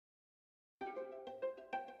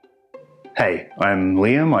Hey, I'm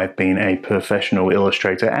Liam. I've been a professional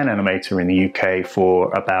illustrator and animator in the UK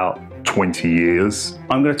for about 20 years.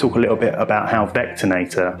 I'm going to talk a little bit about how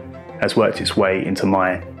Vectornator has worked its way into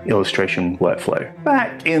my illustration workflow.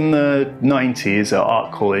 Back in the 90s at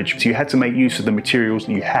art college, you had to make use of the materials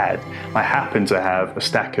that you had. I happened to have a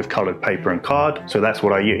stack of coloured paper and card, so that's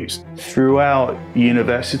what I used. Throughout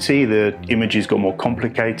university, the images got more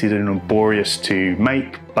complicated and laborious to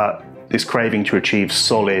make, but this craving to achieve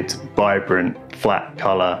solid, vibrant, flat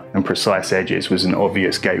colour and precise edges was an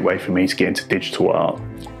obvious gateway for me to get into digital art.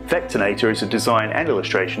 Vectornator is a design and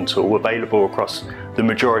illustration tool available across the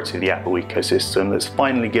majority of the Apple ecosystem that's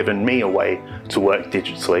finally given me a way to work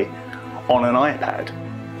digitally on an iPad.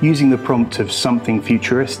 Using the prompt of something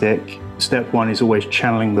futuristic, step one is always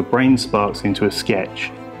channeling the brain sparks into a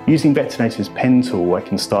sketch. Using Vectornator's pen tool, I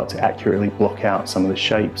can start to accurately block out some of the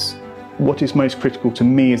shapes. What is most critical to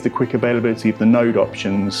me is the quick availability of the node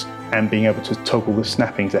options and being able to toggle the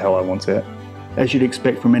snapping to how I want it. As you'd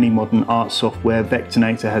expect from any modern art software,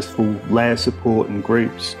 Vectornator has full layer support and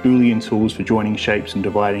groups, Boolean tools for joining shapes and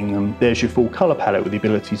dividing them. There's your full colour palette with the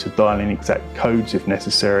ability to dial in exact codes if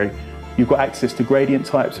necessary. You've got access to gradient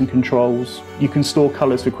types and controls. You can store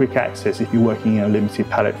colours for quick access if you're working in a limited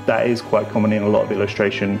palette. That is quite common in a lot of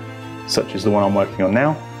illustration, such as the one I'm working on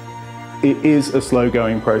now. It is a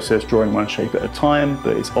slow-going process, drawing one shape at a time,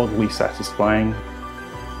 but it's oddly satisfying.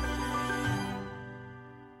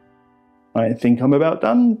 I think I'm about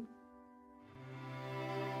done.